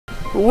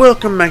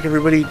Welcome back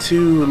everybody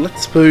to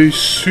Let's Play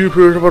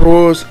Super Robot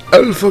Wars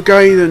Alpha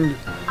Gaiden.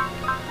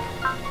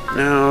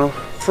 Now,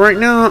 for right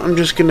now, I'm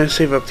just gonna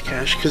save up the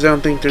cash because I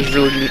don't think there's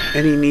really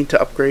any need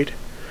to upgrade.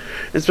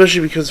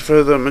 Especially because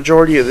for the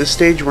majority of this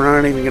stage, we're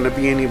not even gonna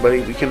be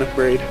anybody we can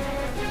upgrade.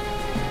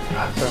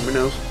 Sorry, my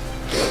nose.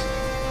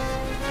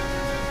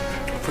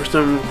 First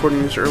time I'm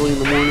recording this early in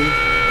the morning.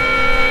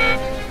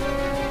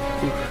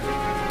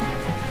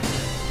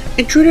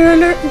 Intruder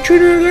alert!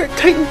 Intruder alert!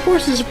 Titan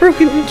forces have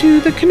broken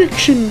into the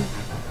connection!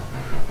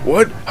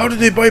 What? How did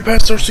they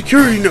bypass our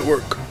security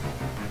network?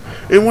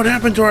 And what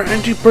happened to our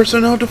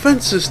anti-personnel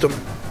defense system?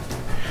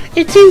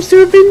 It seems to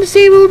have been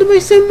disabled by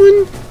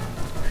someone.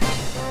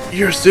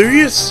 You're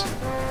serious?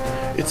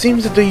 It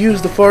seems that they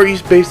used the Far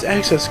East based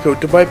access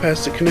code to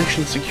bypass the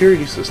connection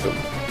security system.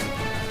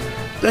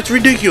 That's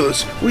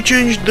ridiculous! We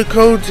changed the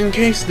codes in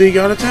case they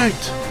got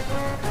attacked.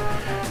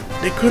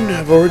 They couldn't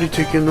have already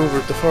taken over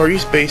the Far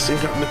East base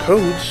and gotten the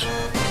codes.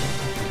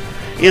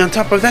 And on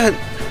top of that,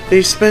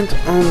 they sent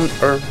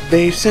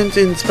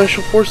in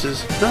special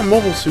forces, not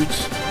mobile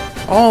suits.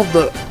 All of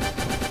the...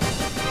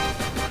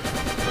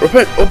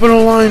 Repeat, open a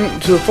line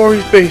to the Far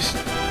East base.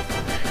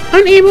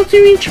 Unable to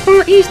reach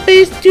Far East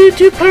base due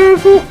to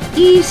powerful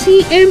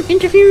ECM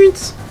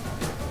interference.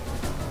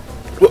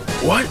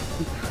 What?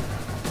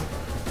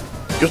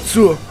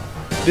 Yotsuo,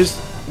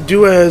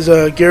 do as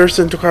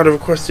Garrison Tokata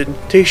requested.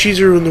 Take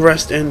Shizuru and the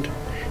rest and...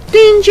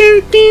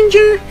 Danger!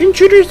 Danger!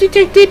 Intruders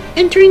detected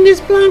entering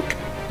this block.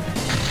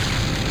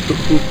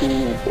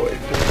 Oh boy.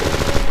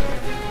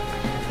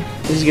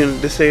 This is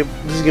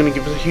gonna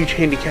give us a huge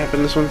handicap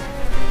in this one.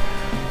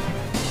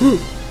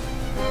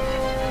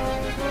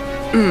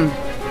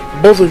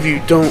 Both of you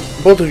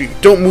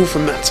don't move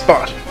from that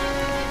spot.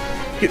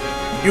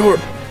 You're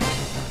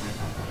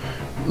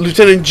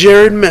Lieutenant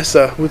Jared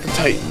Mesa with the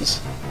Titans.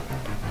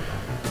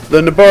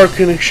 The Nabar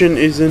connection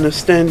is in a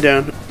stand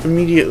down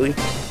immediately.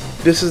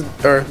 The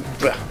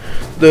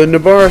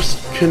Nabar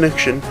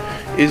connection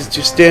is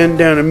to stand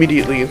down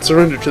immediately and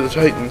surrender to the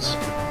Titans.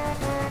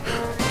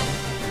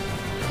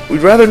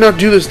 We'd rather not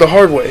do this the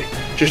hard way.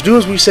 Just do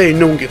as we say and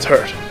no one gets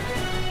hurt.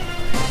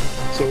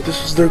 So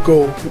this is their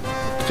goal,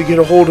 to get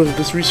a hold of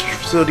this research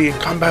facility and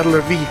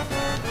Combattler V.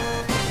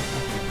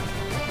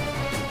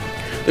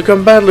 The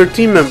Combattler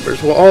team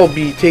members will all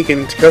be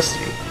taken into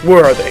custody.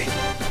 Where are they?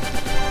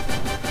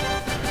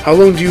 How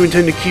long do you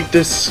intend to keep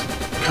this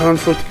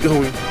conflict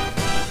going?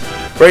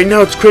 Right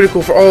now it's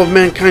critical for all of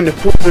mankind to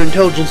pool their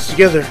intelligence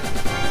together.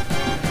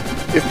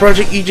 If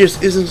Project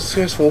Aegis isn't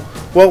successful,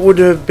 what would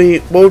be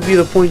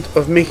the point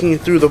of making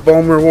it through the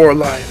Balmer War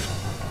alive?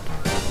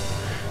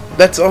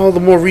 That's all the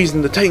more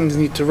reason the Titans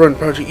need to run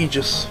Project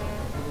Aegis.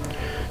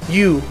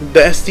 You,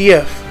 the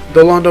SDF,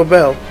 the Londo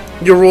Bell,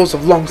 your roles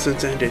have long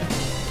since ended.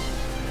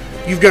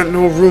 You've got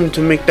no room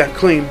to make that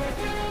claim.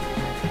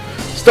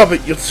 Stop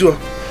it, Yotsuo.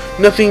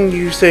 Nothing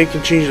you say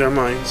can change their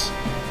minds.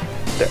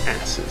 Their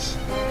asses.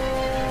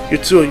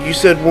 Yotsuo,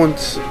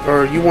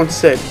 you once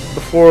said,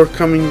 before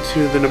coming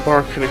to the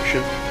Nabar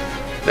connection,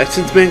 that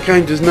since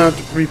mankind does not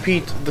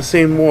repeat the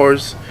same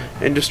wars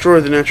and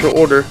destroy the natural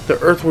order, the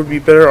Earth would be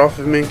better off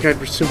if mankind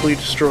were simply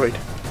destroyed.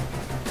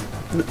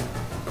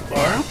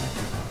 Nabar?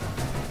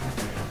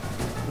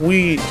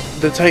 We,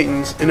 the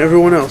Titans, and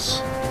everyone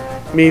else,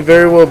 may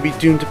very well be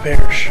doomed to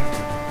perish.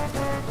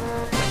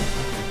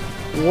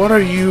 What are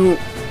you...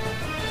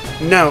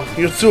 Now,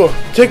 Yotsuo,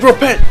 take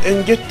Repet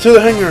and get to the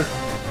hangar.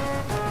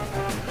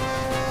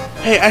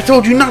 Hey, I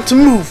told you not to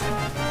move.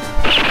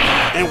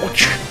 And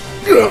what you...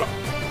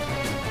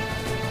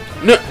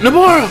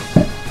 Nabara!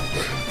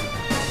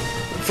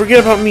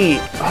 Forget about me.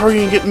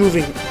 Hurry and get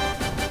moving.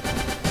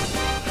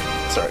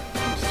 Sorry,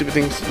 stupid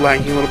thing's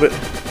lagging a little bit.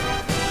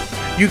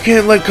 You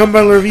can't let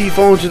Combattler V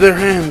fall into their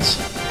hands.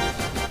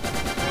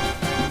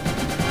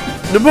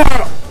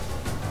 Nabara!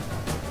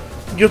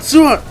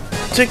 Yotsuo!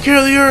 Take care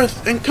of the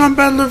Earth and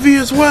Combattler V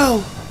as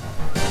well.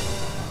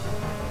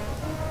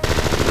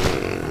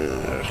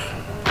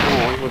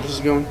 Oh, where this is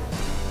going?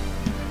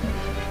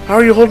 How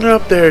are you holding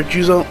up there,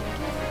 Juzo?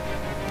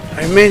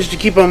 I managed to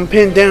keep them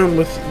pinned down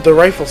with the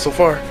rifle so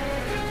far,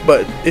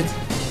 but it's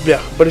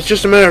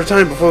just a matter of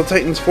time before the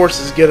Titans'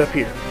 forces get up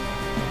here.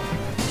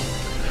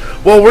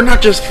 Well, we're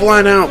not just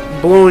flat out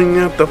blowing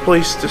out the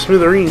place to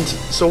smithereens.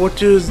 So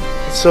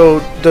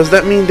does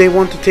that mean they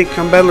want to take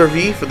Combattler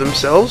V for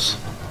themselves?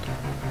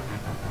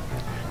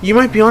 You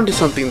might be onto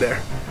something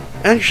there.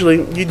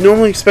 Actually, you'd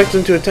normally expect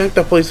them to attack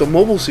that place with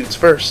mobile suits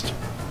first.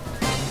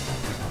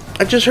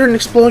 I just heard an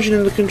explosion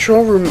in the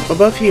control room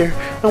above here.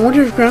 I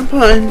wonder if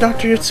Grandpa and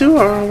Dr. Yotsuo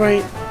are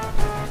alright.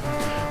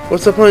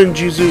 What's the plan,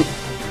 Juzu?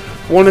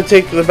 Want to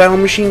take the battle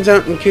machines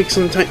out and kick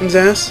some Titan's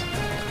ass?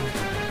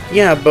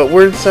 Yeah, but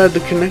we're inside the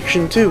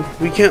connection too.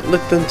 We can't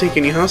let them take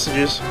any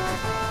hostages.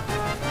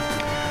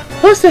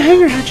 Plus the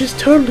hangar hatch is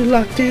totally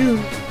locked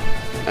down.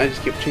 I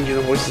just keep changing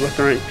the voices left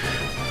and right.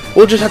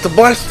 We'll just have to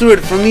blast through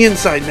it from the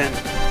inside then.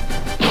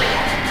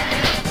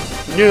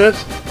 Yeah,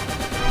 that's...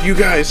 You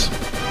guys.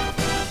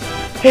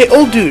 Hey,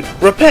 old dude,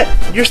 Repet,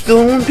 you're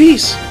still in one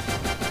piece.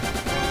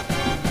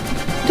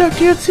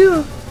 Dr.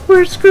 Yotsuo,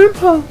 Where's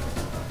Grandpa?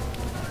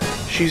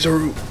 She's a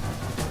root.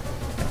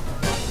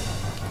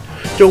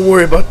 Don't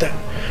worry about that.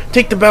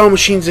 Take the battle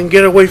machines and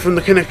get away from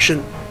the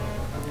connection.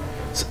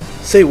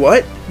 Say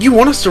what? You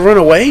want us to run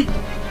away?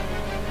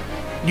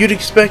 You'd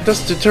expect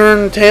us to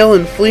turn tail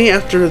and flee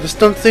after the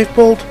stunts they've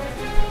pulled?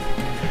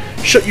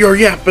 Shut your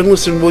yap and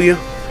listen, will you?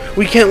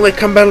 We can't let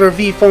Combattler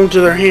V fall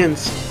into their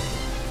hands.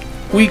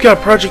 We've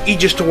got Project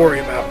Aegis to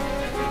worry about.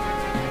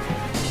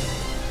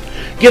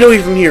 Get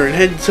away from here and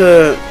head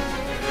to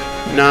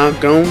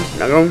Nagon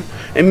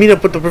and meet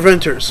up with the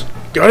preventers.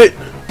 Got it?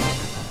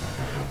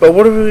 But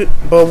what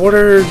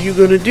are you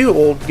gonna do,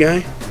 old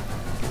guy?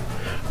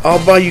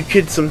 I'll buy you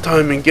kids some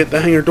time and get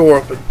the hangar door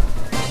open.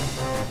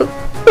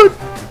 But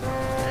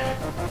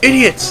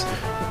idiots!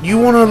 You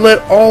wanna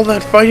let all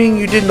that fighting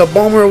you did in the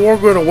Bomber War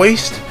go to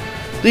waste?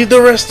 Leave the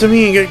rest to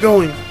me and get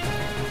going.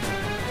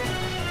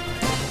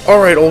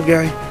 Alright, old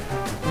guy.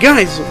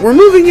 Guys, we're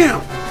moving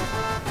out!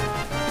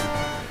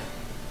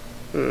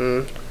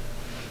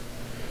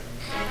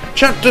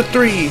 Chapter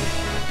 3.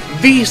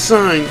 V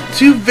sign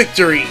to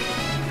victory.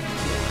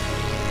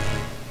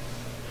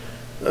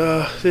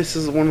 This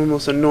is one of the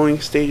most annoying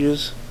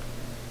stages.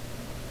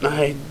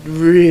 I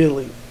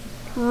really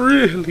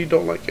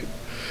don't like it.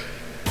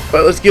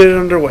 But let's get it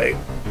underway.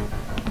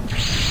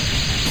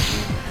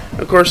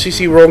 Of course, you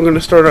see we're all going to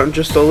start out in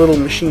just a little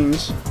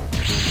machines.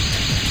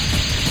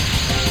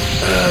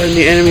 And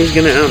the enemy's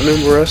going to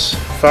outnumber us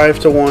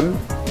 5-1.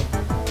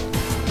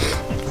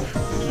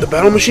 The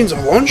battle machines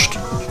are launched?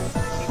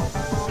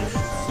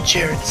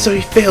 Jared, so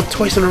he failed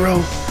twice in a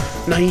row.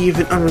 Naive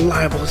and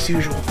unreliable as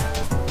usual.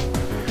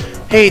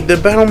 Hey, the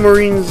battle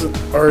marines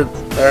are in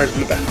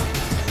the battle.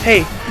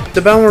 Hey,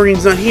 the battle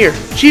marine's not here.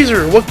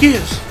 Cheeser, what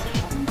gives?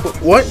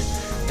 What?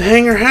 The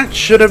hangar hatch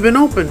should have been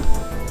open.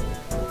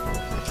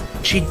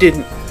 She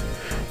didn't.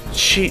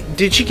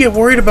 Did she get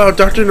worried about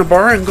Dr.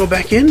 Nabarra and go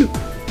back in?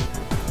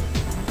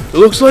 It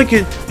looks like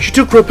it. She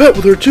took Rapet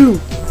with her too.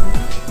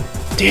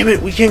 Damn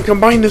it, we can't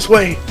combine this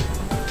way.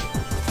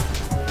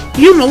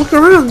 Yuma, look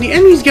around. The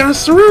enemy's got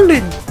us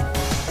surrounded.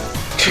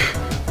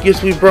 Guess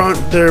they brought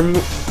their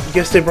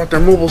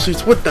mobile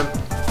suits with them.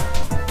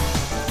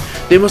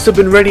 They must have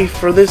been ready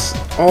for this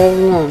all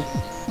along.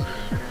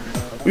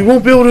 We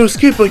won't be able to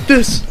escape like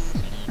this.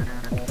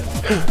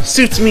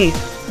 Suits me.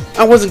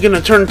 I wasn't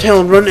gonna turn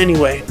tail and run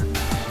anyway.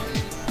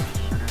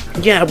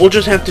 Yeah, we'll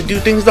just have to do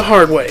things the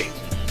hard way.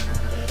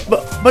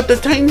 But the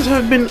Titans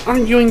have been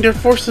arguing their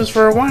forces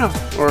for a while.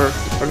 Or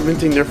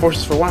augmenting their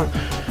forces for a while.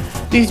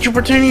 These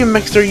Jupiterian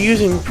mechs they're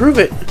using prove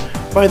it.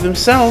 By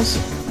themselves,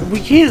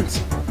 we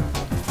can't.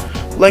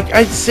 Like,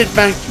 I'd sit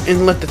back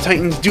and let the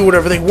Titans do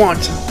whatever they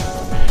want.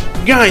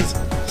 Guys,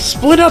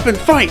 split up and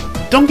fight.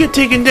 Don't get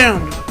taken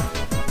down.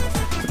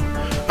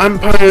 I'm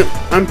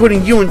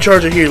putting you in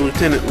charge of here,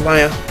 Lieutenant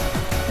Laya.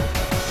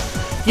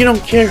 You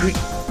don't care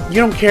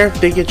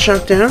if they get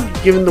shot down,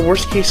 given the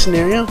worst case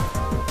scenario?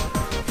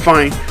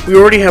 Fine. We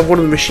already have one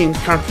of the machines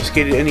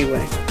confiscated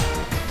anyway.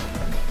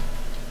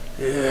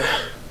 Yeah.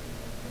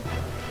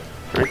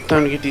 Alright,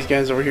 time to get these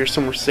guys over here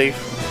somewhere safe.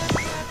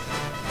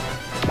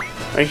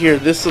 Right here,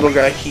 this little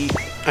guy,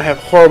 I have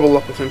horrible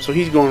luck with him, so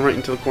he's going right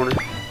into the corner.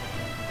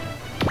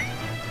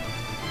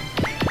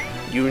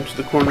 You into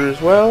the corner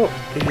as well,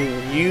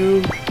 and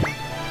you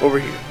over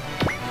here.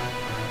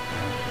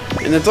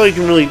 And that's all you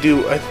can really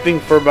do. I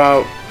think for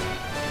about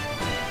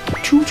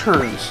 2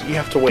 turns you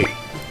have to wait.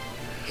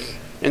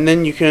 And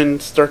then you can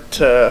start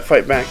to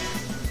fight back.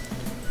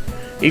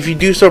 If you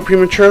do so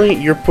prematurely,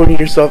 you're putting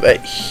yourself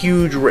at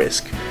huge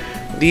risk.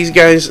 These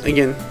guys,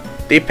 again,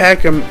 they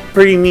pack a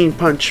pretty mean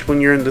punch when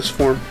you're in this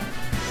form.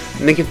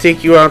 And they can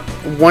take you out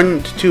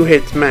 1 to 2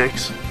 hits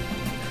max.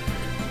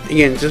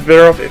 Again, just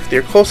better off if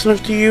they're close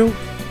enough to you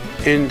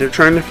and they're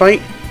trying to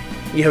fight,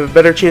 you have a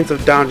better chance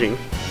of dodging.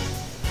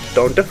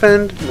 Don't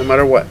defend, no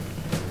matter what.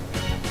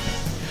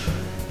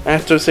 I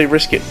have to say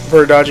risk it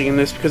for dodging in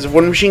this, because if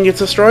one machine gets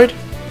destroyed,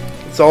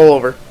 it's all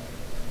over.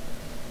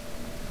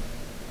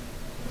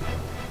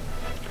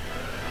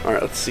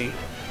 Alright, let's see.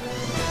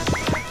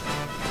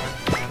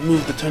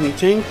 Move the tiny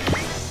tank.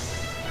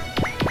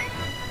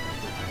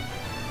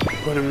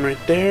 Put him right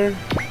there.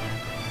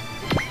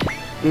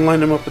 And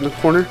line him up in the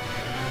corner,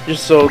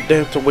 just so they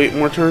have to wait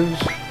more turns.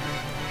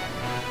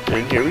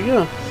 And here we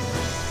go.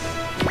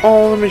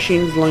 All the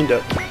machines lined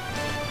up.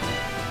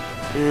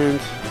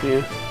 And,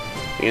 yeah,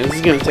 this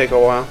is going to take a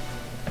while.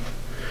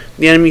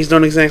 The enemies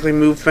don't exactly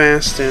move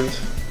fast, and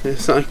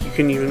it's not like you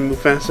can even move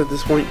fast at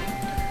this point.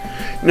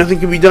 Nothing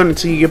can be done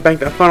until you get back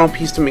that final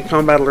piece to make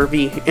Combattler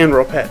V and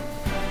Ropet.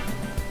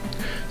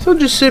 So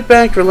just sit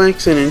back,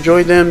 relax, and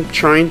enjoy them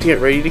trying to get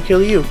ready to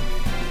kill you.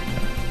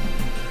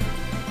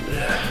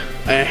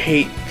 I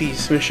hate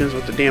these missions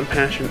with a damn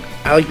passion.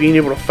 I like being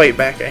able to fight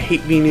back. I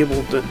hate being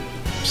able to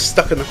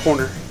stuck in the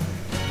corner.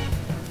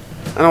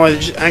 I don't know why it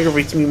just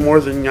aggravates me more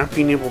than not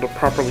being able to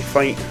properly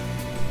fight.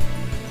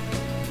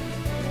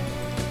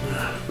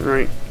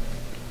 Alright.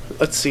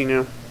 Let's see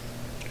now.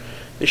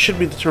 This should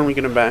be the turn we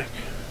get him back.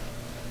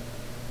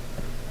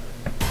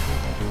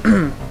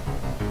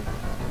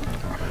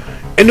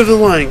 End of the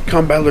line,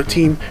 Combattler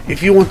team,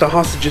 if you want the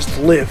hostages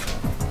to live.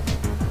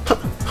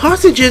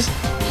 Hostages?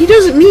 He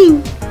doesn't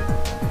mean...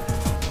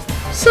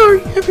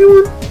 Sorry,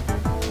 everyone.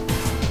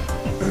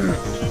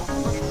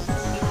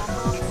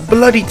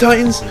 Bloody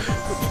Titans,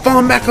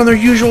 falling back on their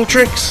usual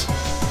tricks.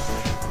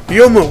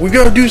 Yoma, we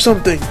gotta do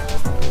something.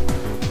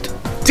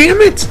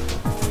 Damn it!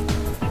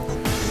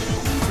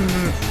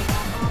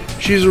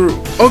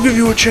 Shizuru, I'll give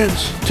you a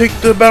chance. Take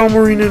the Battle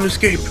Marine and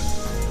escape.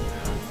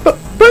 But...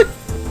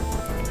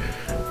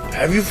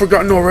 Have you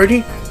forgotten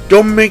already?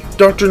 Don't make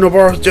Dr.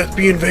 Nobara's death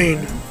be in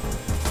vain.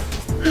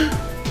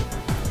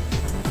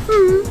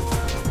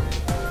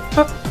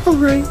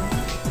 Alright.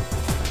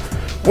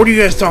 What are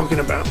you guys talking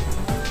about?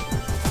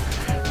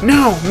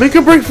 Now, make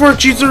a break for it,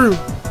 Chizuru!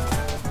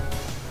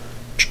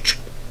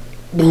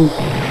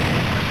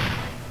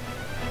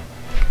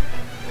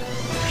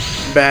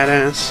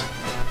 Badass.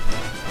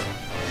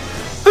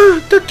 Ah,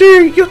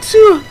 Dr.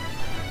 Yotsuya!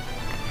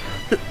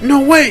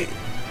 No way!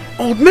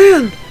 Old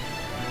man!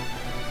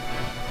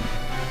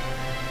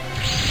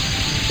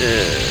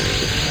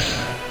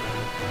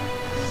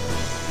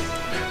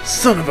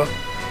 Son of a...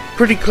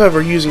 Pretty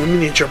clever using a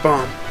miniature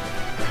bomb.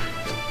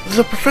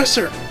 The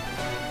professor...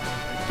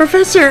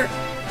 Professor!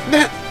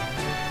 That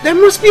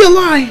must be a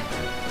lie!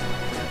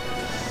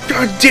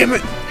 God damn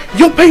it!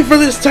 You'll pay for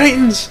this,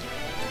 Titans!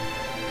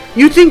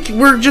 You think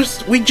we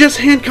just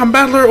hand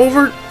Combattler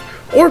over,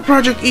 or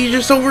Project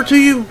Aegis over to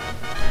you?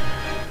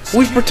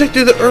 We've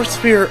protected the Earth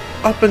Sphere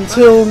up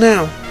until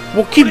now.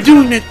 We'll keep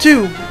doing it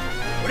too!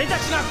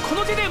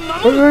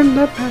 Burn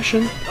that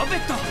passion.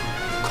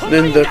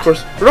 Then, of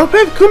course,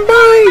 Ropep,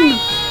 combine!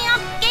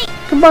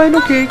 Combine,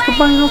 okay,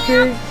 combine,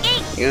 okay.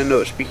 Yeah, I know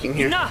they're speaking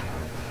here.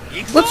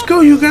 Let's go,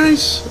 you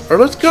guys! Or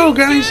let's go,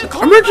 guys!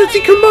 Emergency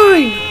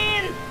combine!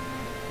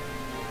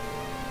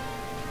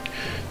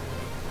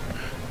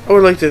 I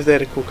would like to have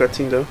that a cool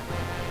cutscene, though.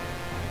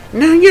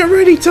 Now get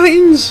ready,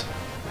 Titans!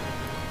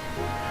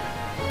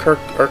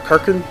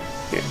 Karkin?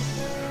 Yeah.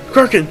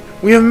 Karkin,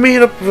 we have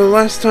made up for the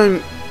last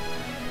time.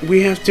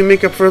 We have to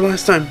make up for the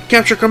last time.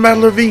 Capture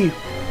Combattler V!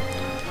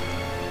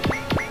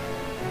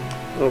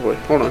 Oh boy,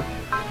 hold on.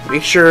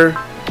 Make sure,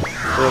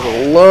 for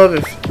the love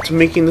of to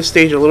making the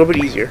stage a little bit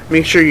easier,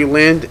 make sure you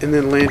land and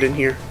then land in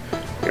here.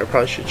 Here, I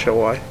probably should show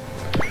why.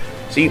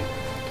 See,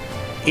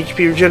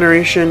 HP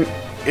regeneration,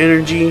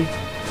 energy,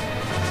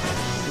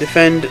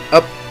 defend,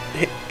 up,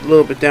 hit a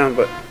little bit down,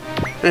 but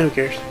who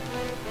cares?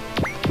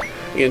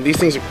 Yeah, these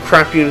things are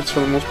crap units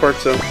for the most part,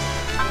 so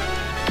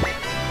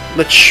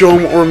let's show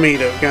them what we're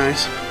made of,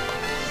 guys.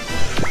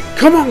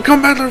 Come on,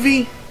 Combattler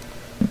V!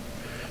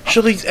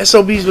 Show these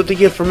SLBs what they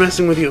get for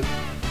messing with you.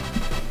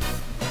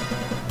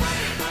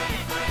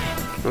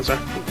 I'm sorry,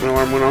 my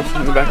alarm went off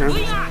in the background.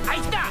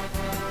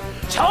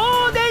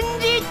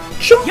 Chodenji!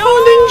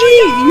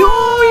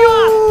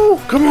 Yo!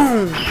 Come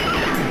on!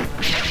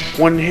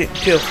 One hit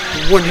kill.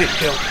 One hit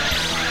kill.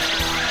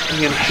 I'm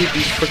gonna hate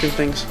these freaking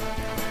things.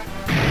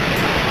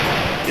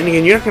 And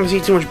again, you're not gonna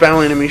see too much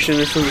battle animation in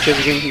this one because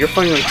again, you're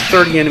fighting like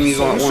 30 enemies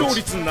all at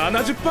once.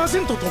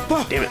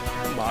 Damn it.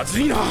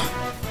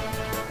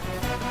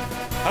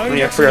 Oh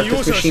yeah, I forgot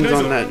this machine's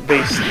on that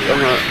base,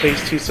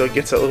 too, so it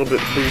gets that little bit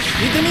boost.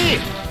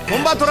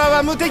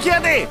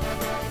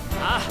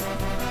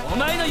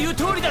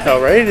 Hell,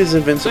 right? It is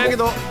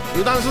invincible.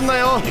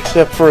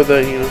 Except for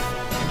the,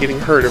 getting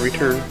hurt every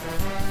turn.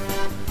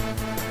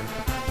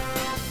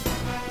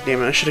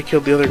 Damn it, I should have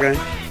killed the other guy.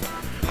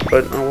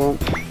 But, oh well.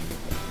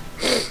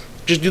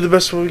 Just do the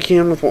best we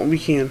can with what we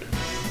can.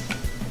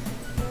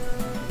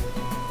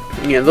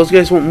 Yeah, those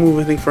guys won't move,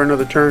 I think, for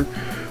another turn.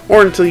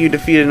 Or until you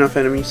defeat enough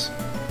enemies.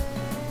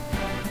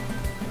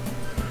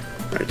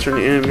 Alright, turn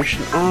the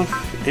animation off.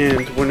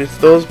 And when it's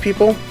those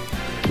people,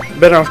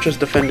 better off just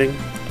defending.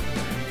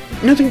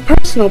 Nothing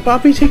personal, but I'll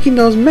be taking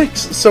those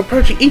mechs, so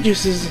Project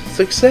Aegis is a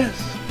success.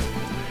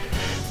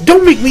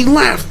 Don't make me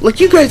laugh! Like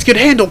you guys could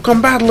handle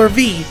Combattler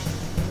V!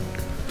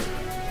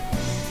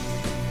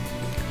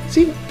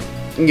 See?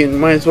 Again,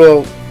 might as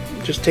well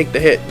just take the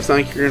hit. It's not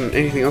like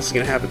anything else is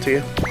going to happen to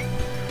you.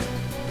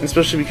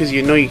 Especially because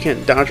you know you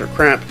can't dodge or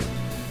crap.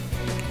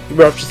 You're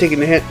better off just taking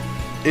the hit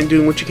and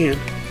doing what you can.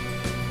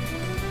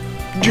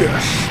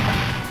 Yes!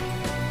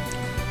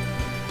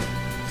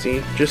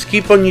 See, just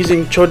keep on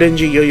using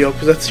Chodenji Yo-Yo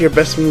because that's your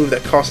best move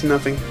that costs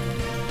nothing.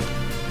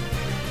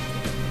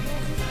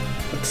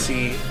 Let's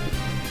see.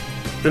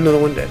 Another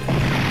one dead.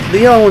 The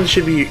yellow one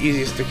should be your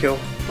easiest to kill,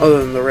 other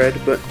than the red,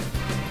 but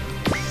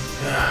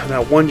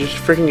that one just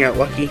freaking got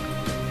lucky.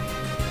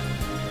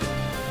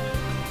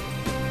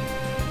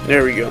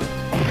 There we go.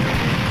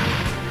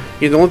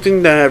 Yeah, the only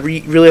thing that I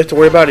really have to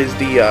worry about is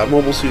the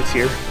mobile suits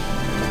here.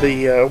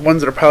 The ones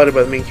that are piloted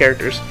by the main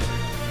characters.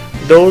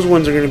 Those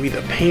ones are going to be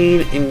the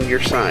pain in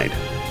your side.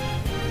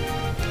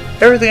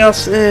 Everything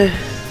else,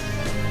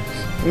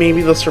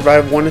 maybe they'll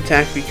survive one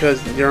attack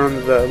because they're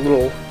on the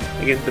little,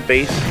 again, the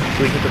base, so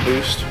they get the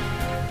boost.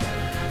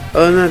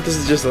 Other than that, this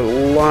is just a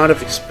lot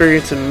of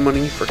experience and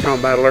money for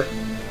Combattler. I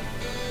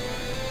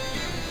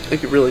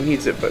think it really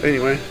needs it, but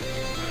anyway.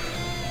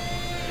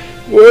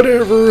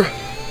 Whatever.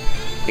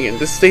 Again,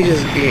 this stage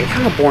is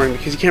kind of boring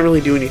because you can't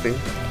really do anything.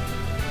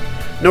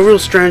 No real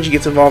strategy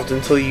gets involved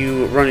until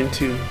you run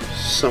into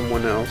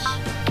someone else.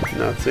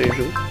 Not say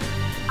who.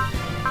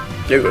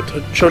 There you go,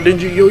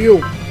 Chodinji Yo-Yo.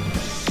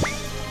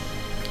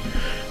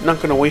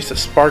 Not gonna waste a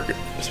spark,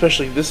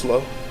 especially this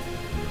low.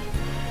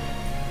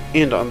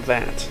 And on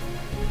that.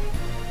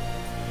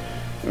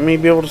 May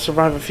be able to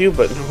survive a few,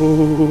 but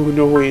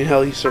no way in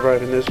hell he's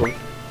surviving this one.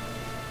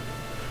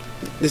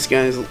 This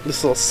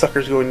little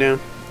sucker's going down.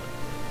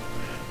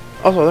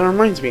 Also, that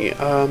reminds me,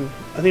 I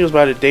think it was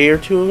about a day or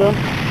two ago,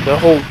 the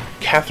whole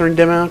Catherine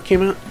demo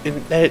came out,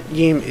 and that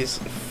game is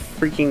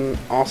freaking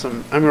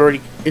awesome. I'm already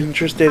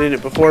interested in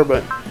it before,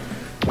 but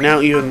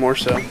now even more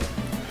so.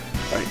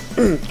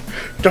 Right.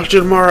 Dr.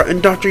 Tamara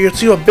and Dr.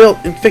 Yotsuya built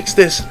and fixed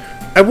this.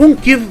 I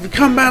won't give the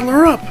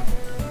combattler up.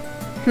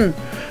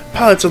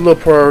 Pilot's a low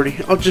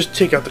priority. I'll just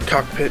take out the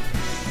cockpit.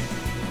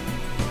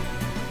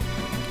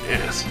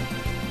 Yes.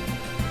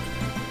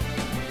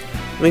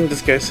 I think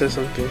this guy says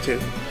something too.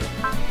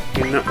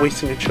 You're not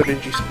wasting a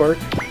Chodinji spark.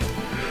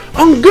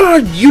 On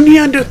guard, you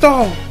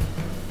Neanderthal!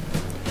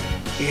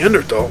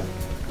 Neanderthal?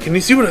 Can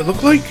you see what I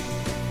look like?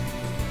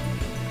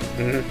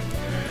 It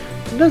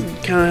does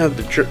kind of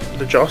have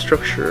the jaw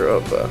structure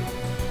of a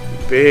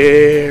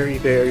very,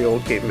 very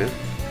old caveman.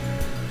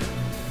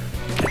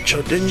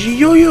 Chodinji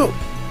Yo-Yo!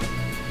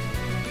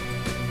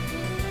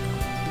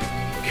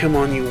 Come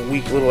on, you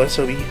weak little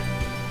SOB.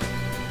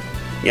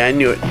 Yeah, I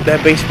knew it.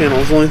 That base panel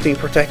is the only thing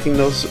protecting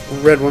those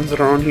red ones that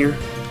are on here.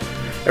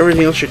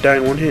 Everything else should die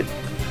in one hit.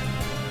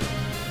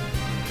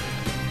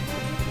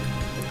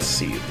 Let's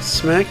see,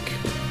 smack.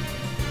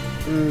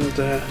 And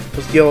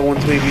those yellow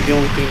ones may be the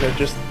only thing that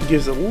just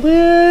gives a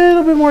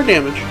little bit more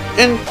damage.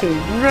 And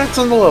congrats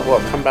on the level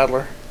up,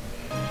 Combattler.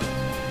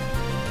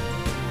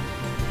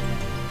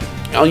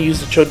 I'll use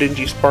the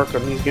Chodinji Spark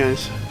on these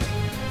guys.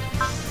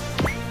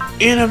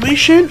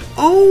 Animation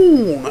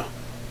on!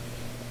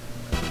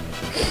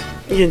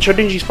 Again,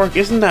 Chodinji Spark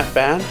isn't that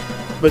bad,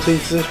 but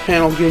since this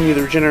panel giving you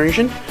the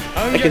regeneration,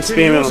 I can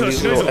spam it on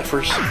these little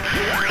effers.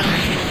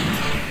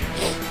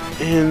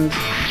 And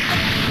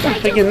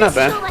again, not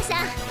bad.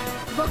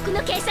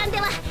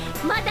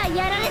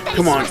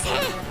 Come on.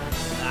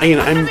 Again,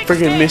 I'm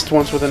freaking missed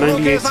once with a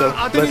 98, so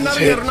let's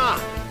hit.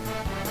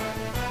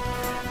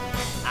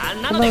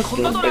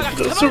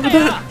 So with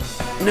that,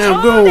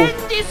 now go with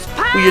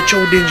your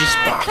Chodinji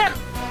Spark.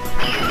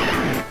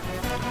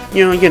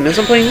 You know, again, as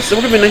I'm playing this, it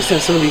would have been nice to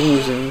have some of these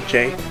moves in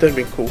J. That'd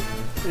be cool.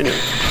 Anyway,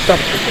 stop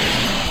it.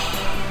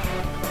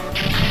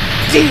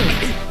 Damn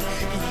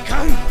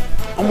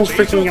it! Almost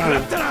freaking got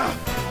him.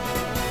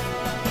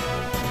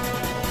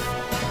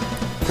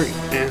 Great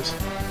ass.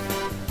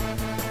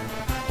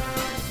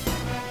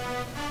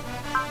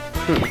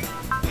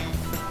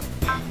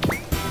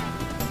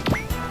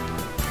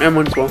 I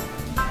might as well.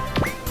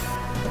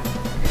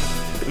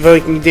 If I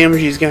can damage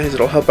these guys,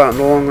 it'll help out in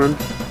the long run.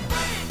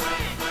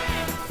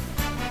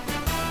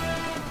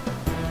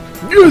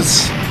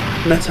 Yes!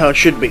 And that's how it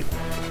should be.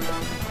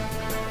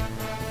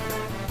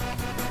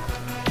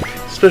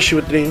 Especially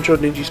with the damn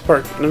Chodinji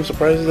Spark. And I'm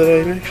surprised that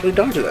I actually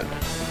dodged that.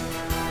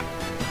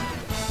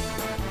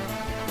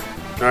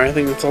 Alright, I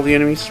think that's all the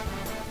enemies.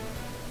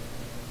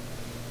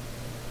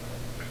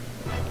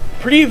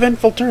 Pretty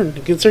eventful turn,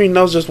 considering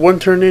that was just one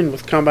turn in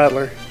with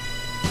Combattler.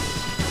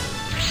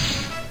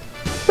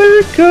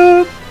 Back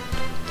up!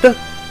 The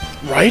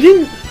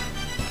Gaiden?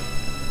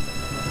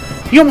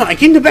 Yoma, I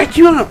came to back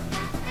you up!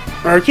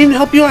 Or I came to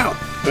help you out.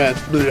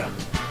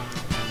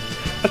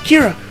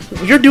 Akira,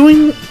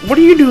 what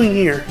are you doing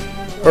here?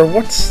 Or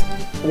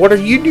what are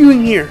you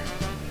doing here?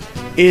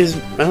 I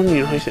don't even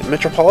know how you say it,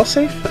 Metropolis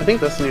safe? I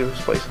think that's the name of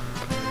this place.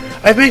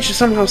 I've managed to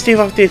somehow stave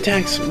off the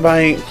attacks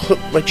by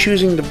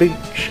choosing the big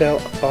shell.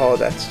 Oh,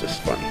 that's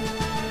just funny.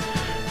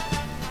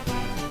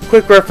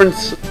 Quick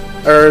reference,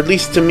 or at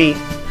least to me,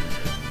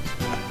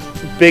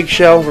 big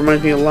shell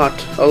reminds me a lot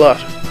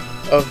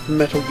of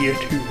Metal Gear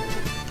 2.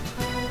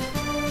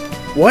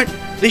 What?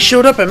 They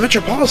showed up at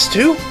Metropolis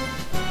too?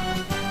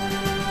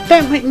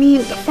 That might mean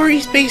the Far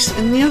East base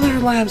and the other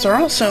labs are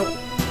also.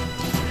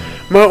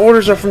 My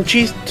orders are from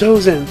Chief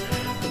Tozen.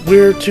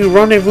 We're to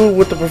rendezvous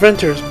with the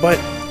Preventers, but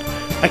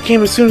I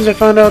came as soon as I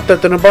found out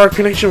that the Nabar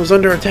connection was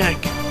under attack.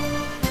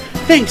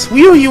 Thanks,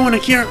 we owe you one,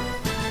 Akira.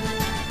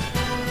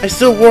 I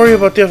still worry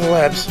about the other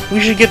labs. We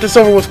should get this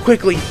over with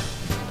quickly.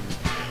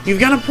 You've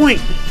got a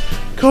point.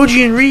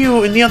 Koji and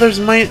Ryu and the others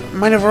might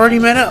have already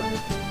met up.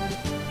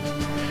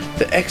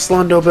 The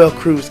ex-Londo Bell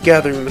crew is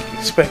gathering like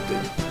expected.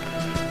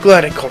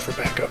 Glad I called for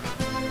backup.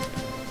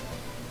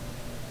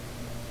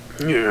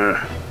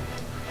 Yeah.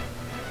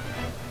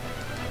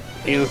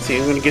 Hey, let's see,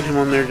 I'm gonna get him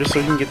on there just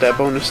so he can get that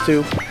bonus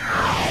too.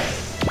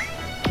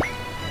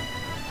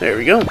 There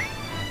we go.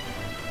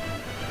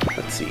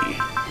 Let's see.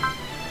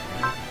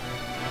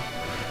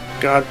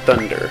 God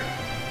Thunder.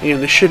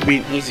 Again, this should be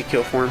an easy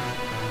kill for him.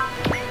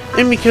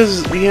 And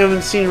because we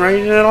haven't seen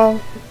Raiden at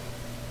all,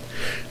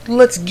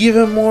 let's give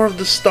him more of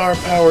the star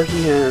power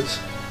he has.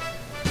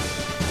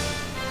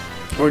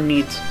 Or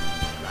needs.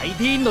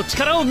 Again,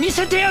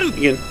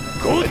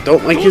 I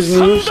don't like his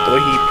moves, the way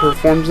he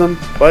performs them,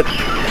 but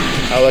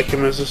I like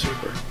him as a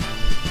super.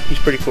 He's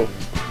pretty cool.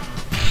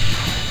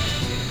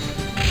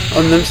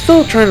 And I'm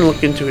still trying to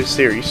look into his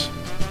series.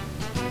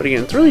 But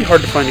again, it's really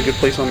hard to find a good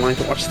place online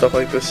to watch stuff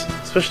like this,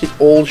 especially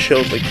old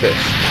shows like this.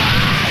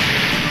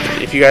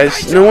 If you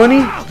guys know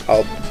any,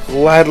 I'll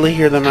gladly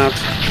hear them out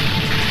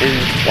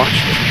and watch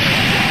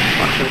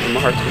them from the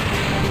heart.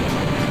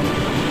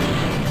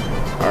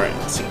 Alright,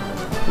 let's see.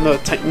 Another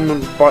Titan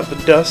member bought the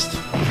dust.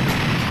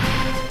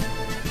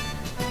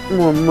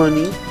 More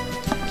money.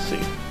 Let's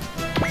see.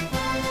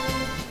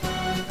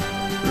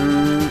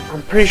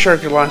 I'm pretty sure I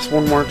could last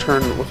one more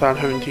turn without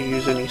having to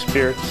use any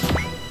spirits.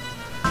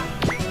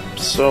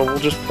 So we'll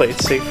just play it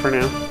safe for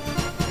now.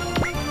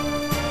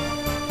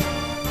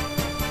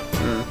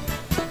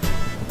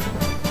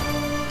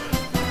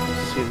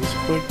 Let's see this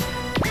quick.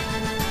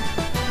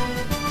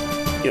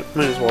 Yep,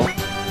 might as well.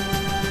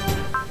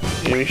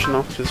 Animation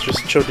off because it's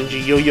just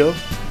Chodinji Yo-Yo.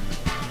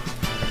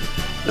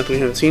 Nothing we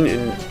haven't seen,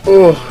 and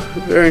oh,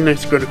 very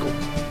nice critical.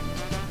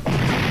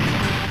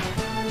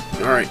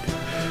 Alright.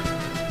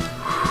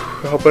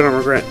 I hope I don't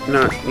regret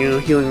not,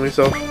 healing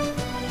myself.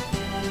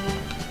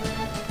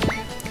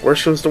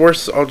 Worst comes to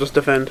worst, I'll just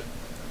defend.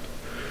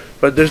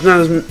 But there's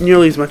not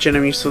nearly as much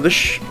enemies, so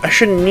this I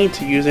shouldn't need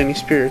to use any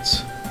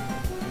spirits.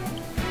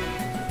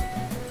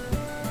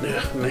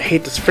 Ugh, and I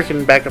hate this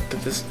freaking backup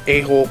that this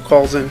a-hole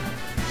calls in.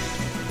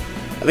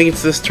 I think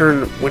it's this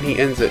turn when he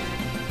ends it.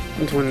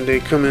 It's when they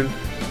come in.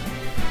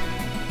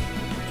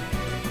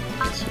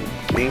 Let's see.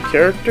 Main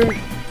character,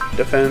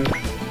 defend.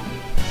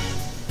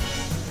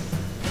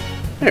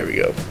 There we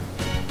go.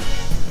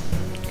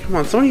 Come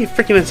on, somebody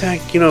freaking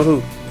attack, you know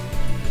who.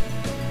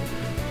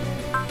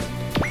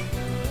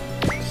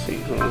 Let's see,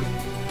 hold on.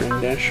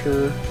 Grand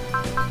Dasher.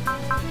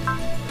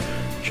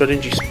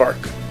 Chodinji Spark.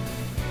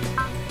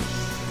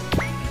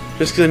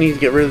 Just because I need to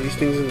get rid of these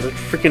things and the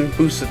freaking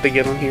boost that they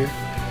get on here.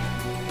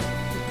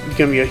 It's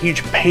gonna be a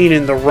huge pain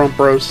in the rump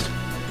roast.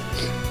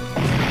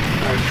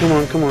 Alright, come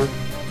on, come on.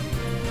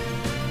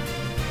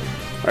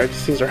 Alright,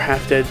 these things are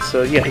half dead,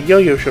 so yeah,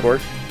 Yo-Yo should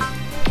work.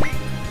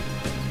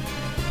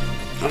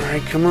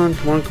 Alright, come on,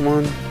 come on, come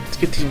on. Let's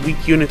get these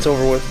weak units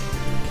over with.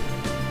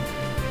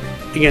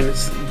 Again,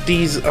 it's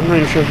these, I'm not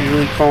even sure if you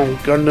really call them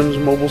Gundams,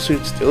 mobile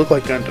suits. They look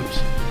like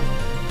Gundams.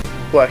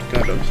 Black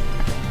Gundams.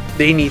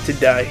 They need to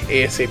die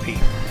ASAP.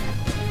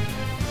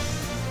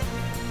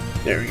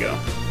 There we go.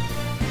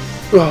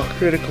 Oh,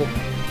 critical.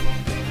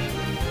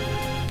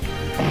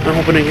 I'm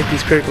hoping I get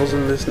these criticals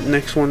in this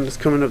next one that's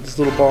coming up, this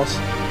little boss.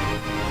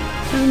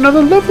 And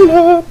another level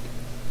up!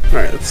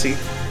 Alright, let's see.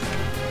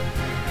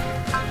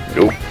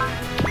 Nope.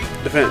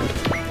 Defend.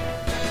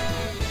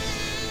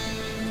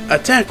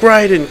 Attack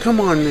Gaiden! Come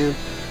on, man.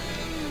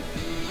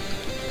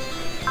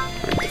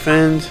 Alright,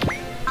 defend.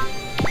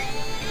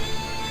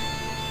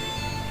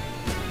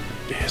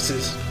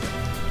 Yeses.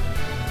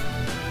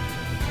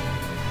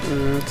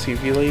 Let's see,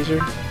 V-Laser.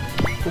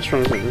 What's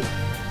wrong with it?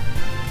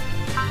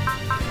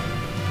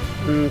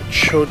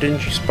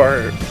 Chodinji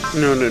Spark.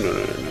 No.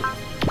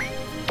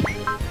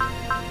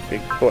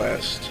 Big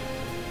Blast.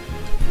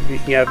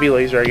 Yeah,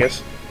 V-Laser, I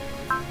guess.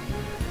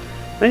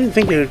 I didn't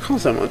think it would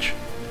cost that much.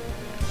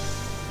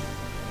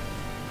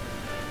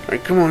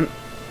 Alright, come on.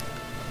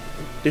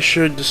 This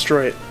should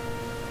destroy it.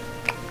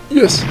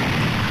 Yes!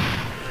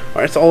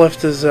 Alright, so all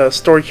left is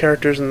story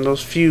characters and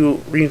those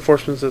few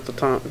reinforcements at the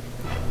top.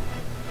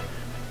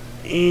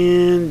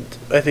 And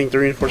I think the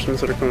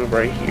reinforcements that are coming up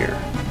right here.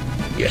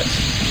 Yes.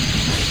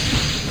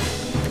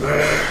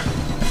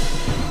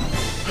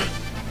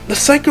 The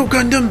Psycho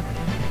Gundam!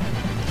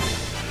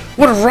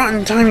 What a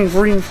rotten timing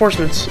for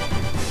reinforcements.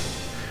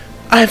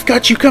 I've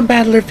got you, come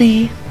Battler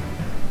V.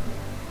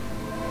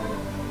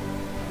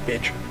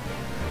 Bitch.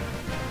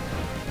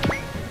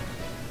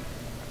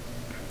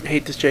 I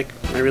hate this chick.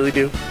 I really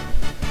do.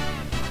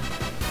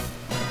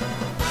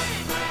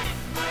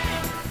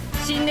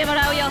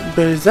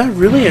 But is that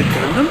really a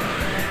Gundam?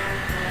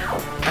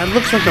 That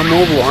looks like a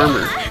mobile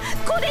armor.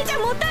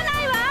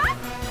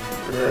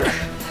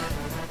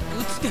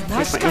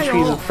 Guess my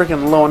HP isn't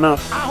freaking low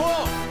enough.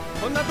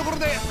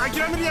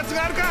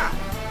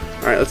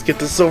 Alright, let's get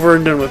this over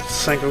and done with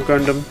Psycho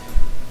Gundam.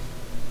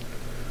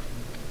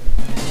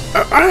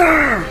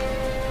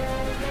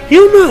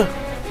 Yuma!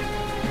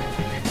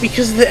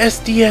 Because of the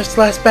SDF's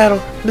last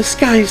battle, the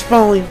sky is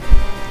falling.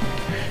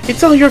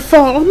 It's all your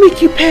fault. I'll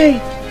make you pay.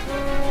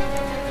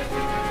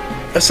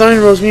 Assign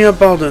Rosmia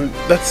Baldwin.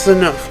 That's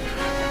enough.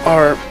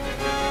 Our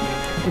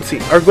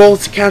goal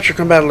is to capture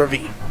Combattler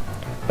V.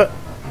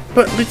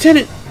 But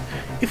Lieutenant,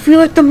 if we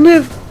let them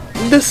live,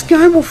 the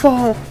sky will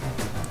fall.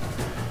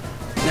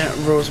 That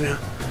Rosamia.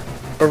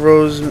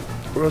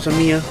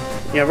 Rosamia.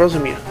 Yeah,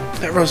 Rosamia.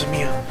 That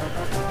Rosamia.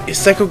 Is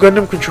Psycho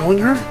Gundam controlling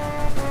her?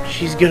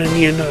 She's gonna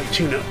need another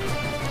tune-up.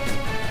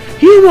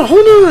 Yuma,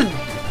 hold on!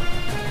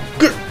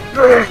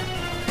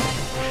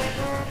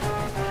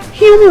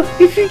 Yuma,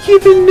 if you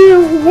even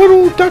knew what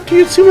will Dr.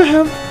 Yatsuma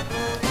have?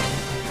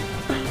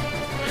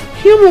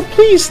 Yuma,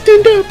 please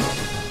stand up!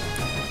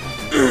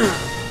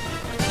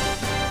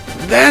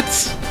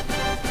 That's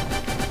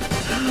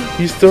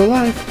He's still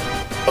alive.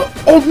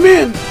 Old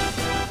man!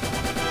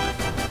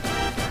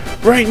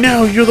 Right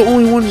now, you're the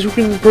only ones who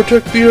can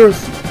protect the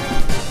Earth.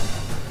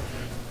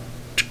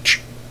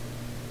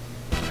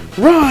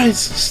 Rise,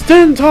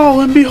 stand tall,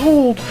 and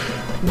behold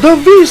the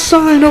V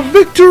sign of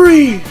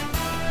victory!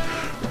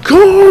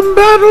 Come on,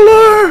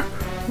 battler!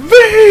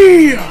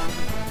 V!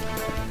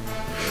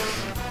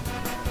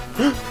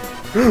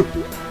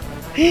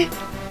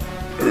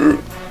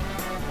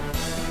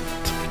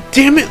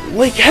 Damn it,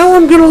 like hell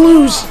I'm gonna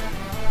lose!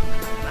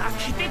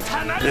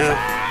 Now,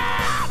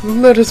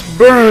 let us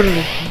burn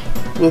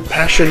with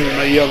passion,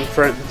 my young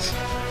friends.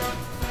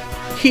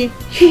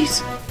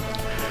 He's...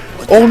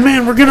 Old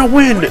man, we're gonna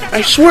win!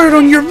 I swear it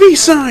on your V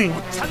sign!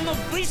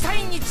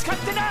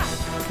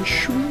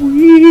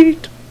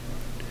 Sweet!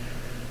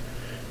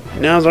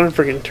 Now's our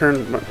freaking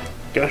turn.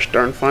 Gosh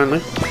darn,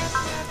 finally.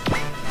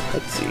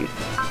 Let's see.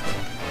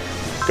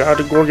 Got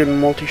a Gorgon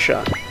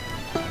multi-shot.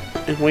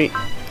 And wait.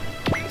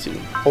 Let's see.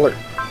 Alert.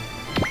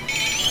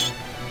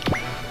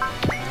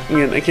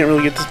 Again, I can't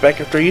really get this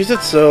back after I use it,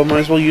 so might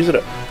as well use it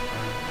up.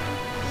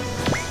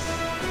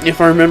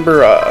 If I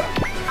remember,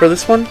 for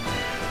this one,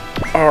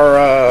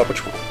 our,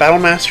 which one? Battle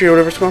Mastery or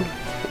whatever it's called?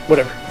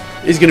 Whatever.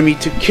 Is gonna be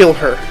to kill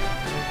her.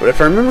 But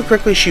if I remember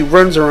correctly, she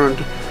runs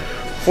around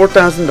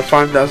 4,000 to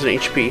 5,000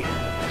 HP.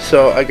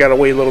 So I gotta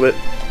wait a little bit.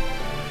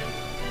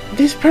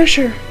 This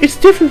pressure, it's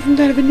different from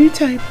that of a new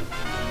type.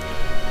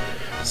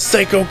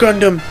 Psycho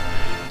Gundam!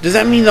 Does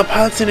that mean the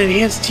pilot's an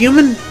enhanced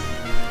human?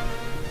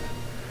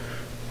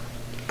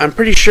 I'm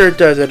pretty sure it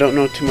does. I don't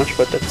know too much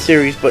about that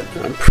series, but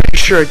I'm pretty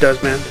sure it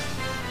does, man.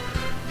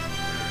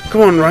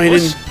 Come on,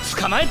 Raiden.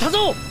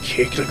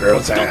 Kick the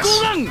girl's ass.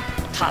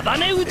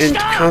 And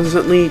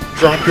constantly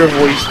drop your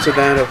voice to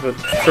that of a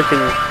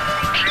freaking...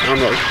 I don't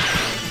know.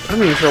 I'm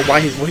not even sure why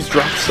his voice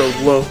drops so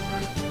low.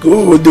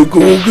 Go the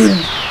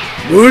Gorgon!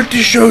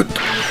 Multi-shot!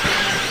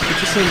 It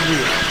just sounds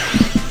weird.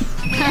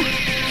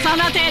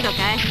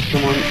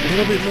 Come on, a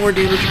little bit more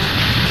damage.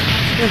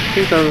 Yeah,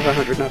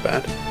 3,500, not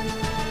bad.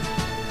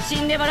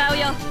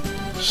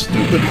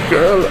 Stupid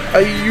girl, I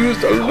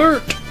used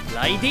alert!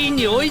 Can't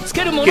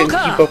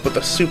keep up with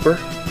the super.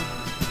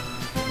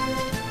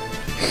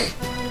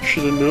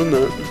 Should have known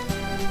that.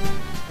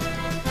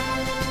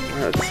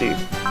 Alright, let's see.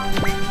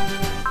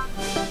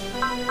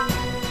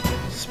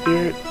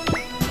 Spirit,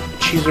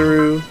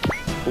 Chizuru,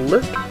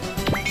 alert.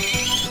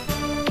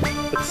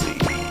 Let's see.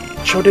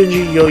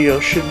 Chodenji Yo-Yo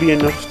should be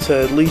enough to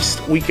at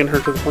least weaken her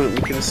to the point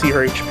we can see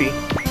her HP.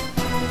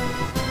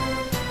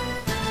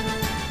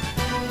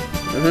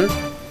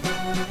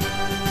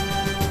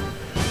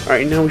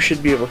 Alright, now we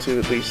should be able to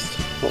at least,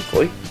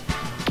 hopefully.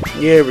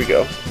 Yeah, there we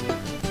go.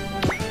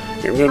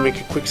 Here, I'm gonna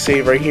make a quick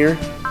save right here.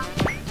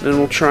 Then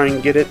we'll try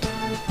and get it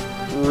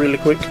really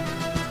quick.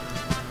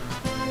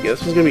 Yeah,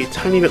 this one's gonna be a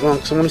tiny bit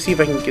long, so I want to see if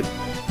I can get...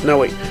 No,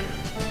 wait.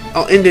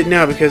 I'll end it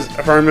now because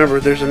if I remember,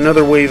 there's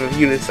another wave of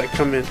units that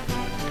come in.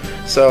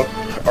 So,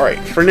 alright,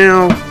 for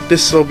now,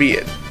 this will be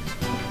it.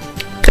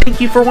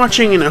 Thank you for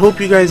watching, and I hope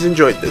you guys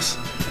enjoyed this.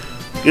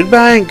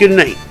 Goodbye and good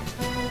night.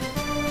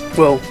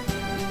 Well,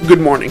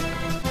 good morning.